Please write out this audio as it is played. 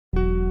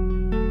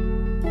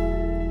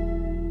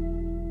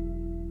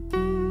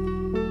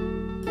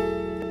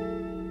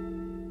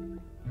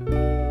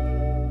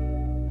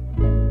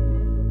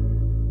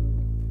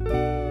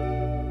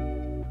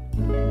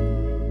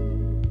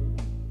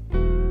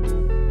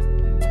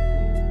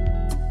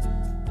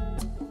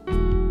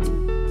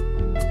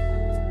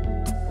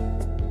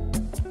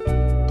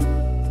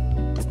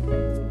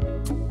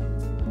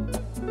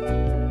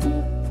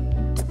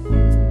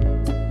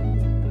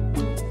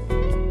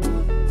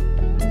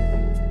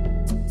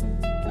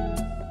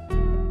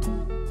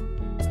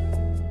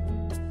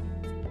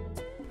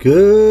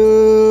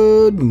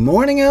Good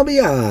morning,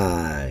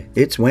 LBI.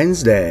 It's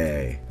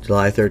Wednesday,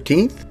 July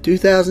 13th,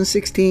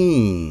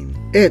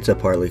 2016. It's a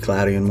partly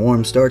cloudy and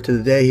warm start to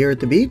the day here at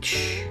the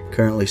beach.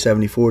 Currently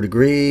 74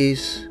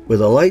 degrees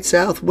with a light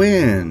south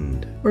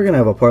wind. We're going to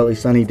have a partly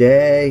sunny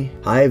day,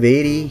 high of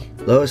 80,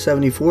 low of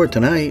 74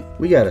 tonight.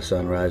 We got a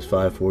sunrise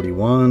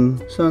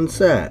 5:41,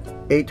 sunset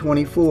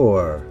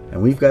 8:24.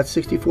 And we've got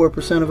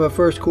 64% of our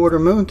first quarter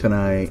moon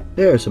tonight.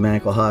 There's some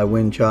ankle high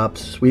wind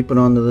chops sweeping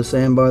onto the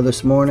sandbar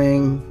this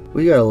morning.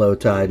 We got a low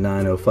tide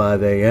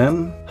 9:05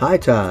 a.m., high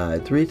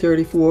tide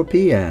 3:34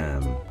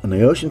 p.m. And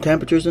the ocean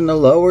temperature's in the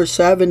lower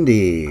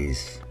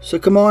 70s. So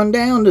come on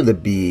down to the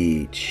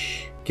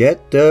beach.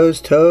 Get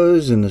those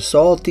toes in the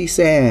salty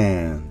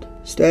sand.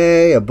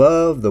 Stay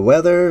above the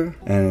weather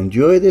and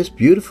enjoy this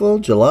beautiful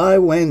July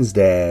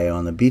Wednesday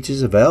on the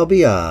beaches of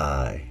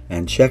LBI.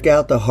 And check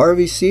out the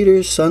Harvey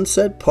Cedars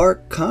Sunset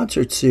Park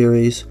concert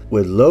series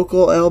with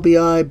local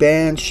LBI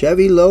band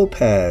Chevy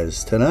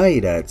Lopez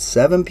tonight at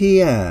 7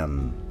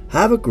 p.m.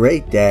 Have a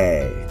great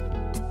day.